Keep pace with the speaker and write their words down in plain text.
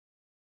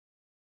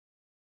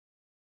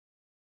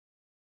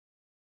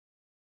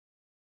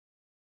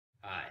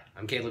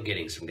I'm Caleb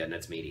Giddings from Gun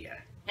Nuts Media.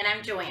 And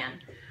I'm JoAnn.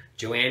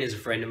 JoAnn is a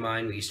friend of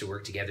mine. We used to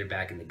work together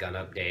back in the Gun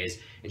Up days,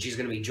 and she's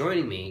going to be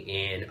joining me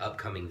in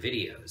upcoming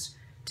videos.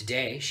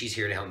 Today, she's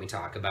here to help me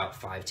talk about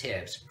 5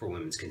 tips for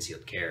women's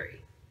concealed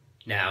carry.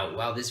 Now,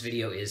 while this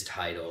video is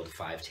titled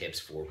 5 tips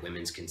for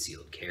women's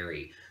concealed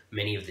carry,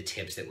 many of the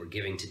tips that we're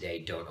giving today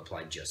don't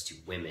apply just to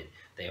women.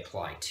 They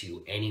apply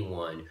to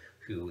anyone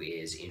who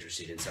is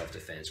interested in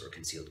self-defense or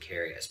concealed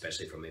carry,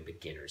 especially from a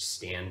beginner's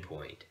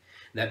standpoint.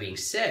 That being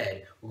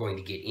said, we're going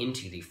to get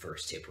into the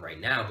first tip right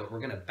now, but we're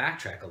going to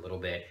backtrack a little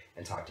bit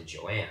and talk to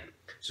JoAnn.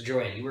 So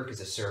JoAnn, you work as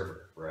a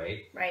server,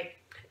 right? Right.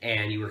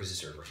 And you work as a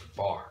server at a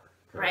bar,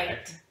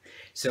 correct? Right.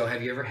 So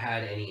have you ever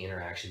had any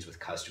interactions with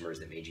customers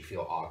that made you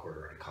feel awkward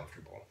or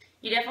uncomfortable?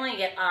 You definitely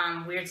get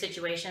weird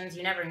situations.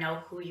 You never know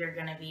who you're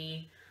going to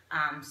be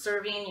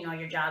serving. You know,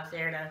 your job's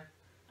there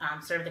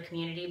to serve the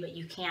community, but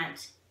you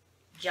can't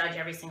judge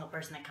every single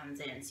person that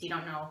comes in. So you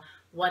don't know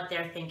what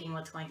they're thinking,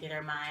 what's going through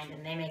their mind,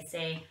 and they may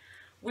say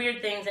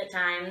weird things at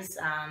times.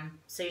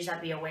 So you just have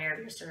to be aware of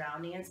your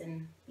surroundings,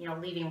 and, you know,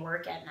 leaving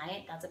work at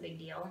night, that's a big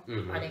deal.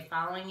 Mm-hmm. Are they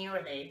following you?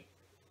 Are they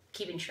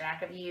keeping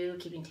track of you,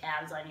 keeping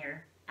tabs on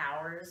your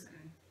hours?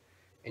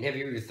 And have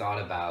you ever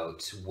thought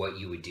about what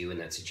you would do in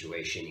that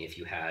situation if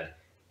you had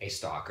a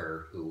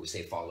stalker who,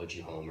 say, followed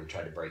you home or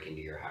tried to break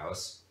into your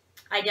house?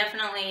 I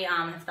definitely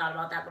have thought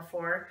about that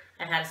before.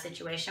 I've had a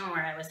situation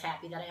where I was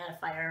happy that I had a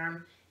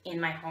firearm in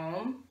my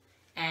home,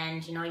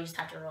 and, you know, you just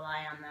have to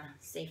rely on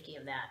the safety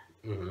of that.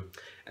 Mm-hmm.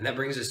 And that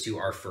brings us to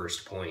our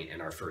first point,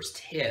 and our first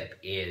tip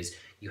is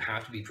you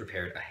have to be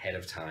prepared ahead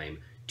of time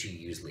to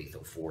use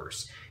lethal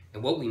force.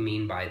 And what we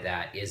mean by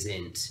that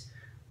isn't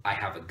I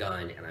have a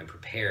gun and I'm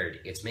prepared.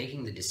 It's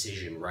making the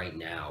decision right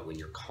now, when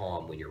you're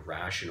calm, when you're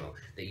rational,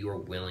 that you are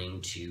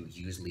willing to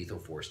use lethal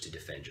force to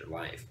defend your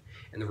life.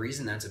 And the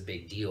reason that's a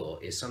big deal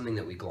is something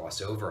that we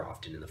gloss over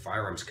often in the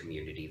firearms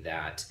community,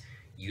 that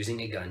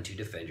using a gun to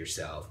defend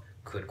yourself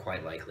could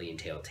quite likely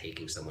entail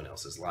taking someone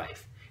else's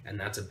life. And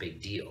that's a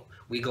big deal.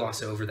 We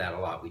gloss over that a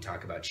lot. We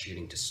talk about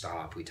shooting to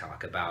stop. We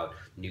talk about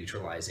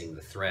neutralizing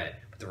the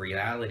threat. But the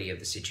reality of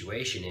the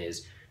situation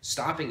is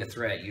stopping a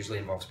threat usually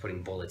involves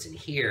putting bullets in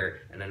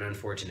here, and an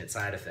unfortunate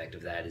side effect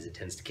of that is it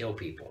tends to kill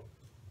people.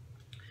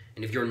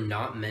 And if you're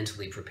not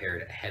mentally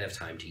prepared ahead of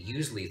time to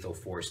use lethal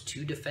force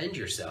to defend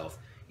yourself,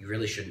 you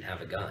really shouldn't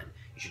have a gun.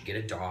 You should get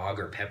a dog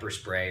or pepper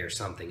spray or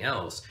something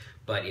else,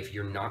 but if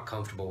you're not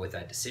comfortable with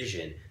that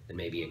decision, then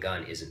maybe a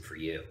gun isn't for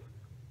you.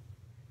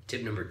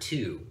 Tip number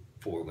 2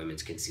 for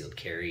women's concealed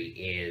carry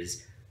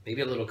is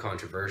maybe a little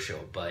controversial,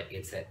 but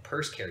it's that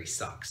purse carry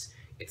sucks.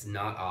 It's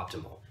not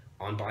optimal.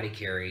 On-body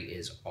carry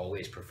is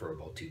always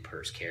preferable to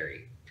purse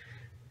carry.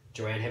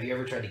 JoAnn, have you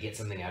ever tried to get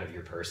something out of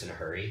your purse in a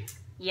hurry?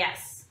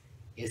 Yes.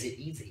 Is it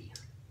easy?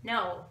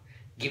 No.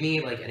 Give me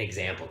like an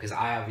example, because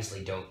I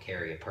obviously don't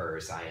carry a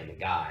purse. I am a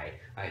guy.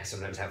 I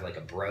sometimes have like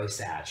a bro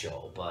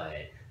satchel,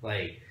 but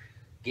like,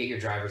 get your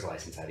driver's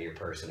license out of your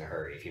purse in a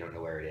hurry if you don't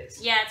know where it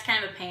is. Yeah, it's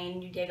kind of a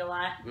pain. You dig a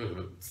lot.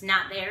 Mm-hmm. It's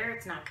not there.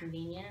 It's not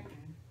convenient.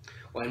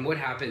 Well, and what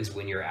happens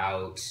when you're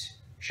out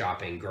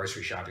shopping,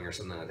 grocery shopping or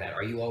something like that?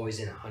 Are you always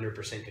in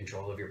 100%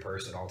 control of your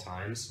purse at all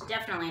times?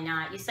 Definitely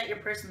not. You set your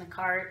purse in the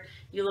cart,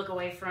 you look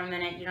away for a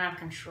minute, you don't have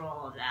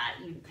control of that.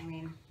 You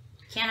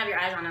can't have your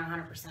eyes on it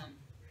 100%.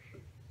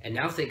 And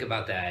now think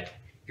about that.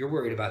 You're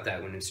worried about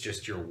that when it's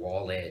just your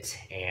wallet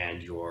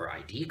and your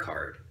ID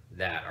card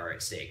that are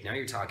at stake. Now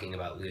you're talking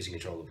about losing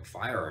control of a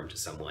firearm to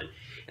someone,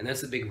 and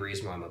that's the big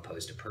reason why I'm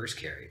opposed to purse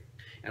carry.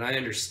 And I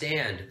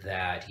understand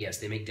that, yes,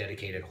 they make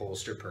dedicated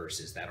holster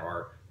purses that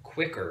are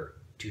quicker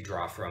to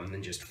draw from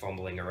than just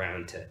fumbling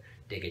around to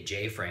dig a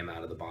J-frame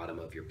out of the bottom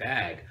of your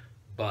bag,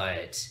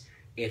 but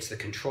it's the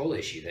control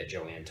issue that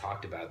JoAnn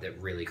talked about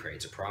that really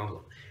creates a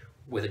problem.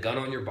 With a gun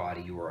on your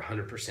body, you are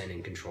 100%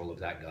 in control of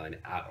that gun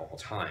at all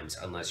times,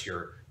 unless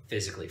you're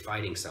physically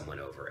fighting someone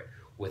over it.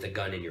 With a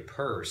gun in your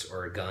purse,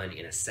 or a gun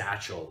in a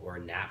satchel or a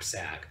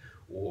knapsack,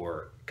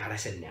 or, God, I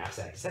said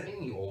knapsack. Does that make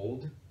me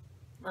old?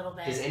 A little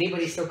bit. Does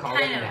anybody still call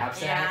it a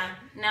knapsack? Yeah.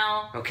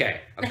 No.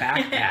 Okay, a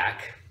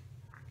backpack.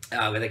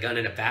 With a gun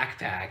in a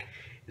backpack,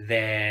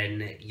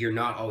 then you're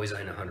not always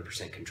in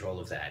 100% control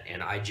of that.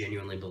 And I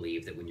genuinely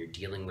believe that when you're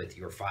dealing with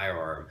your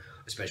firearm,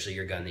 especially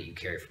your gun that you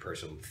carry for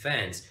personal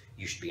defense,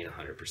 you should be in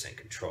 100%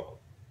 control.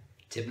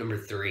 Tip number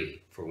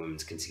 3 for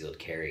women's concealed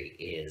carry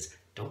is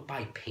don't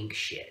buy pink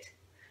shit.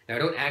 Now, I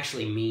don't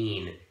actually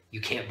mean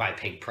you can't buy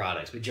pink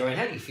products, but JoAnn,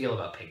 how do you feel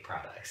about pink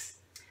products?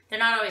 They're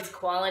not always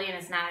quality, and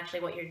it's not actually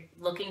what you're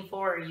looking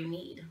for or you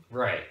need.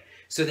 Right.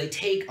 So they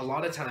take, a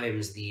lot of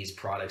times, these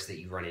products that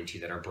you run into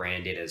that are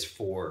branded as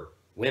for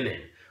women,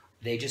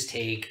 they just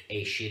take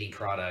a shitty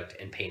product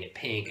and paint it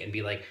pink and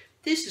be like,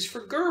 this is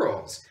for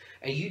girls.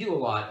 And you do a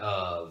lot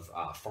of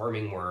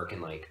farming work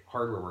and like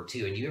hardware work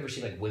too. And you ever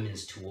see like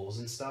women's tools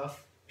and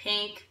stuff?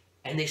 Pink.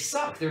 And they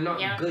suck. They're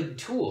not good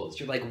tools.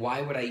 You're like,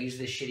 why would I use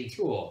this shitty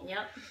tool?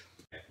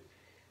 Yep.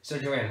 So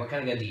JoAnn, what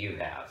kind of gun do you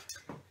have?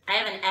 I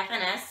have an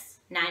FNS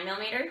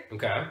 9mm.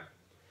 Okay.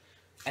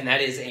 And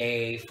that is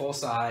a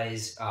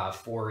full-size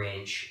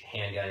 4-inch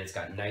handgun. It's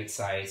got night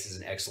sights. There's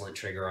an excellent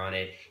trigger on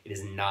it. It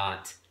is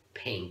not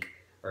pink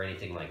or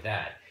anything like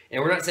that.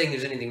 And we're not saying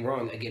there's anything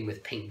wrong, again,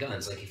 with pink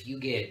guns. Like if you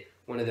get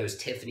one of those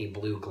Tiffany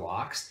blue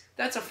Glocks,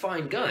 that's a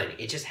fine gun.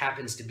 It just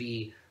happens to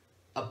be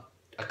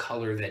a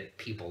color that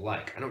people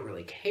like. I don't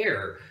really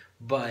care,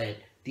 but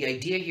the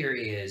idea here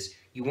is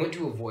you want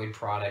to avoid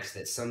products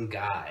that some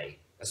guy,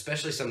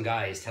 especially some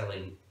guy, is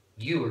telling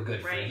you are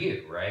good for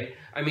you, right?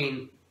 I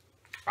mean,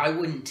 I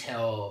wouldn't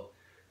tell...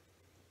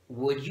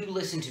 Would you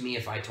listen to me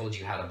if I told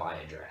you how to buy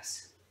a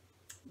dress?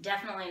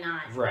 Definitely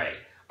not. Right.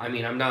 I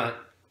mean, I'm not...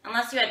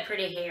 Unless you had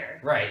pretty hair.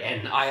 Right,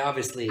 and I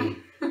obviously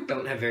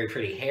don't have very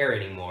pretty hair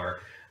anymore.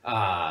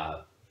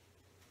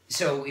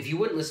 So if you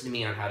wouldn't listen to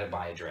me on how to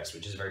buy a dress,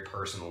 which is a very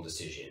personal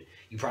decision,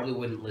 you probably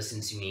wouldn't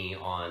listen to me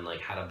on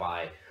like how to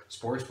buy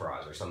sports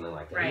bras or something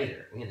like that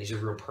either. Again, these are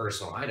real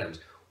personal items.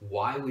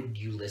 Why would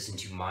you listen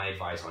to my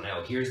advice on,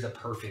 oh, here's the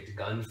perfect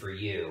gun for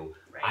you?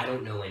 I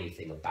don't know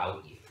anything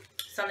about you.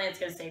 Something that's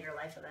going to save your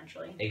life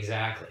eventually.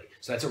 Exactly.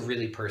 So that's a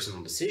really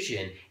personal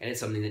decision, and it's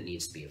something that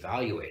needs to be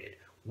evaluated,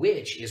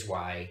 which is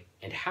why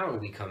and how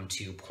we come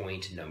to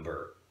point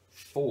number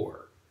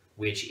 4,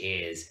 which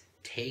is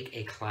take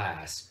a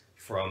class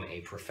from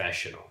a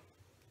professional.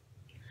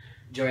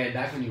 JoAnn,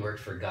 back when you worked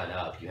for Gun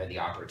Up, you had the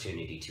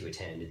opportunity to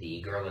attend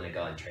the Girl in a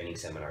Gun training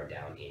seminar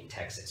down in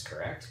Texas,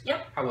 correct?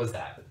 Yep. How was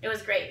that? It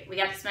was great. We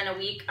got to spend a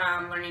week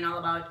learning all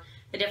about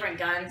the different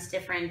guns,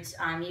 different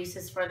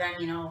uses for them,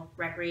 you know,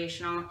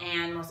 recreational,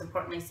 and most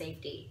importantly,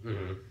 safety.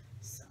 Mm-hmm.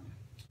 So.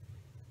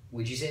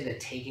 Would you say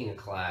that taking a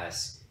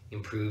class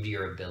improved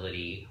your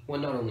ability, well,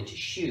 not only to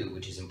shoot,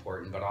 which is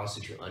important, but also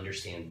to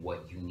understand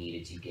what you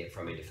needed to get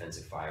from a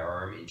defensive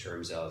firearm in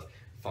terms of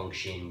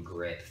function,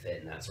 grip,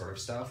 fit, and that sort of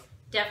stuff?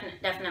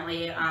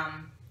 Definitely.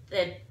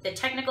 The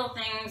technical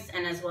things,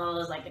 and as well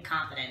as like the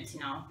confidence, you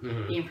know,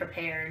 being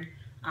prepared.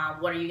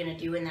 What are you going to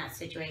do in that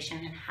situation,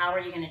 and how are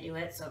you going to do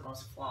it so it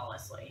goes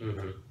flawlessly?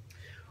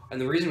 And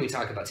the reason we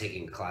talk about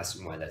taking a class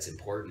and why that's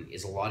important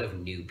is a lot of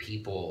new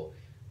people,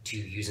 to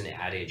use an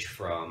adage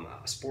from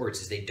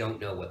sports, is they don't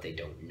know what they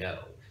don't know.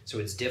 So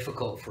it's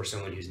difficult for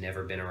someone who's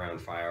never been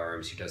around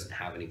firearms, who doesn't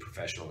have any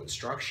professional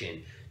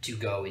instruction, to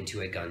go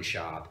into a gun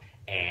shop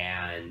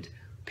and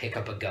pick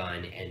up a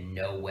gun and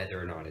know whether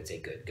or not it's a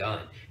good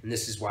gun. And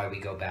this is why we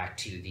go back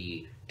to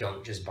the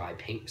don't just buy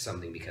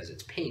something because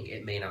it's pink.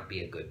 It may not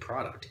be a good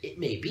product. It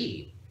may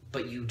be,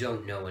 but you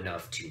don't know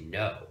enough to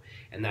know.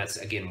 And that's,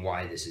 again,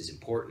 why this is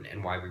important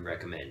and why we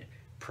recommend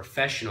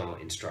professional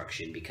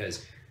instruction,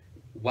 because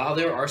while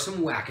there are some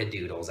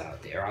wackadoodles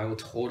out there, I will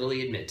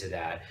totally admit to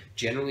that,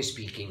 generally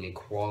speaking, a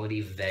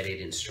quality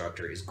vetted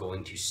instructor is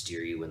going to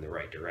steer you in the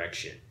right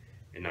direction.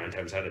 And 9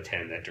 times out of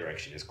 10, that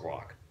direction is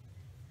Glock.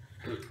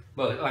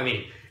 Well, I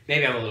mean,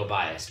 maybe I'm a little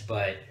biased,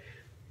 but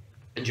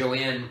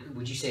JoAnn,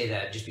 would you say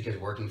that just because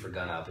working for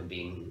Gun Up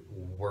and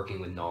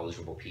working with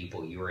knowledgeable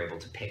people, you were able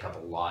to pick up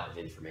a lot of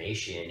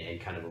information and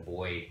kind of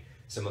avoid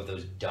some of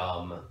those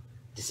dumb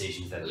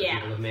decisions that other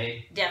people have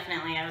made?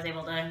 Definitely. I was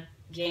able to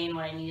gain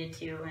what I needed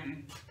to.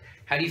 And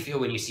how do you feel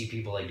when you see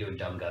people like doing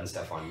dumb gun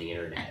stuff on the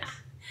internet?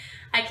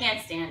 I can't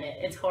stand it.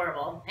 It's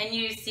horrible. And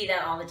you see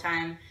that all the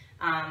time.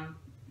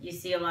 You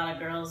see a lot of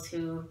girls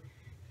who,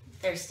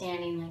 they're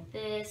standing like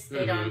this.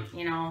 They don't,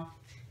 you know,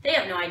 they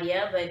have no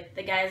idea, but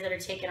the guys that are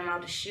taking them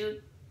out to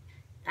shoot,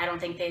 I don't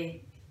think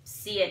they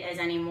see it as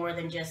any more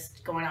than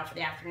just going out for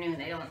the afternoon.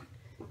 They don't,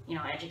 you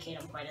know, educate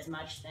them quite as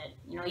much that,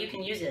 you know, you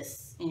can use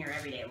this in your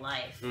everyday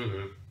life.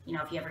 You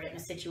know, if you ever get in a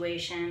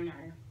situation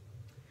or...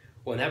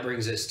 Well, and that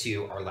brings us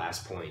to our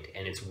last point,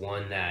 and it's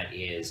one that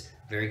is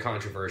very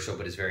controversial,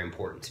 but is very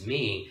important to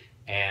me,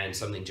 and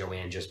something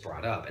JoAnn just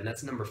brought up, and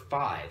that's number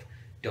 5.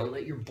 Don't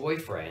let your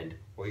boyfriend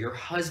or your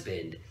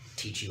husband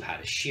teach you how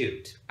to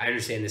shoot. I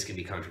understand this can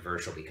be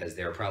controversial because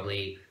there are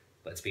probably,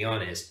 let's be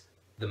honest,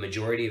 the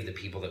majority of the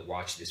people that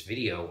watch this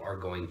video are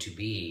going to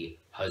be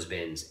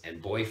husbands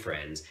and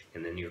boyfriends,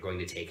 and then you're going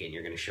to take it and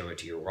you're going to show it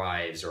to your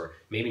wives, or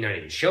maybe not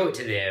even show it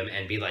to them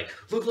and be like,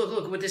 look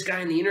what this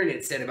guy on the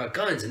internet said about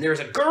guns, and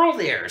there's a girl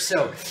there,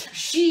 so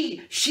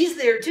she's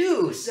there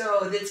too,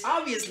 so it's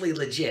obviously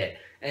legit.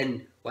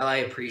 And while I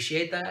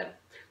appreciate that,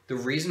 the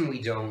reason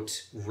we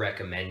don't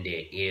recommend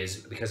it is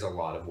because of a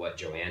lot of what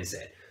JoAnn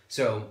said.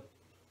 So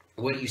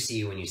what do you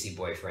see when you see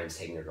boyfriends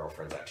taking their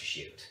girlfriends out to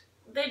shoot?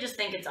 They just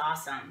think it's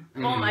awesome.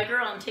 Oh, my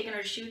girl, I'm taking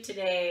her to shoot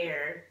today,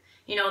 or,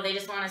 you know, they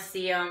just want to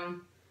see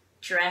them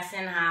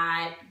dressing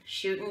hot,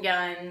 shooting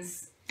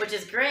guns, which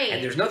is great.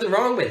 And there's nothing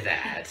wrong with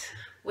that.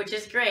 Which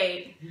is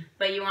great,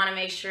 but you want to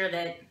make sure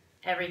that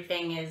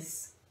everything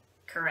is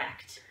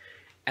correct.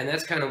 And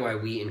that's kind of why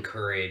we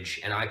encourage,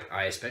 and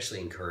I especially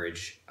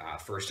encourage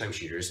first-time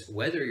shooters,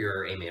 whether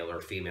you're a male or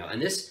female,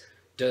 and this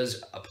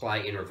does apply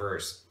in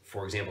reverse.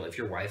 For example, if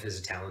your wife is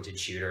a talented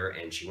shooter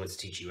and she wants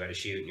to teach you how to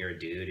shoot and you're a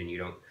dude and you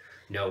don't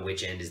know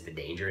which end is the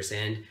dangerous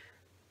end,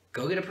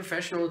 go get a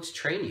professional to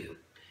train you.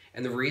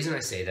 And the reason I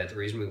say that, the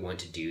reason we want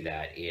to do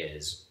that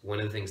is, one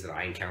of the things that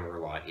I encounter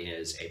a lot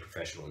is a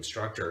professional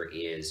instructor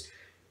is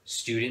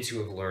students who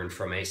have learned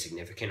from a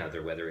significant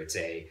other, whether it's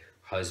a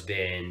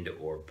husband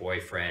or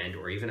boyfriend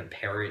or even a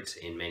parent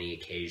in many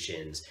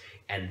occasions,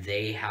 and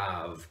they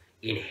have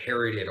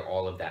inherited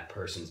all of that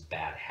person's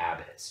bad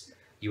habits.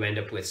 You end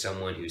up with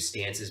someone whose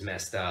stance is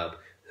messed up,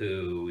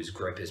 whose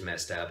grip is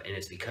messed up, and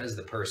it's because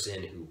the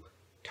person who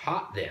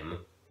taught them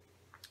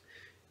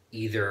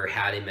either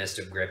had a messed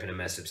up grip and a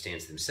messed up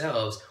stance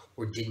themselves,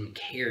 or didn't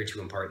care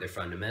to impart their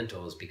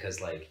fundamentals because,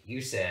 like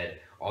you said,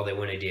 all they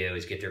want to do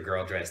is get their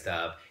girl dressed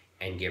up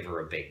and give her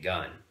a big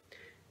gun.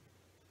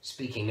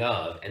 Speaking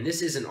of, and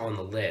this isn't on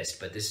the list,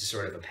 but this is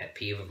sort of a pet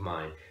peeve of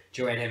mine.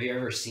 JoAnn, have you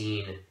ever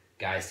seen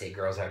guys take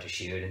girls out to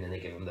shoot and then they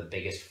give them the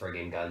biggest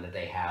friggin' gun that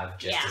they have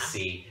just to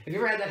see? Have you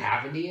ever had that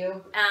happen to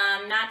you?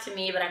 Not to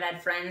me, but I've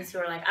had friends who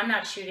are like, I'm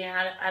not shooting,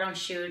 I don't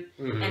shoot.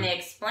 And they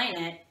explain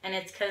it, and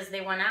it's because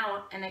they went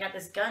out and they got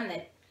this gun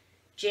that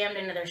jammed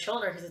into their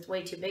shoulder because it's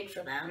way too big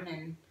for them,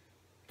 and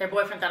their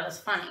boyfriend thought it was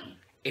funny.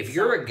 If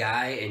you're a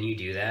guy and you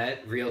do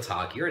that, real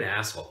talk, you're an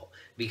asshole.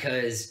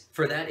 Because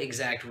for that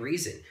exact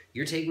reason,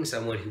 you're taking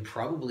someone who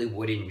probably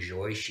would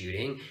enjoy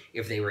shooting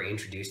if they were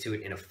introduced to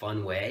it in a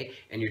fun way,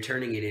 and you're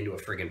turning it into a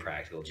friggin'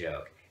 practical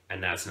joke.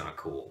 And that's not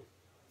cool.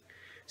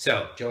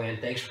 So,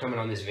 JoAnn, thanks for coming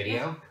on this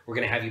video. We're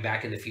going to have you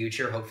back in the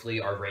future. Hopefully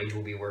our range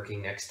will be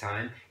working next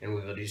time, and we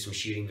will do some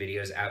shooting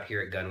videos out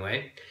here at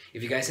Gunway.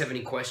 If you guys have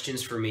any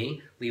questions for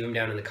me, leave them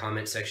down in the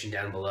comment section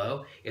down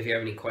below. If you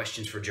have any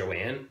questions for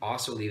JoAnn,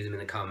 also leave them in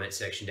the comment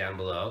section down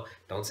below.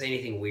 Don't say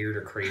anything weird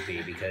or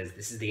creepy, because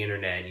this is the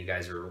internet, and you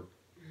guys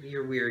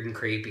you're weird and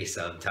creepy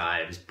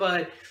sometimes,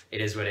 but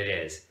it is what it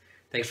is.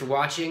 Thanks for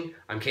watching.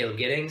 I'm Caleb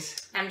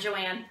Giddings. I'm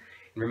JoAnn. And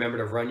remember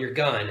to run your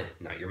gun,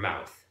 not your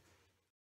mouth.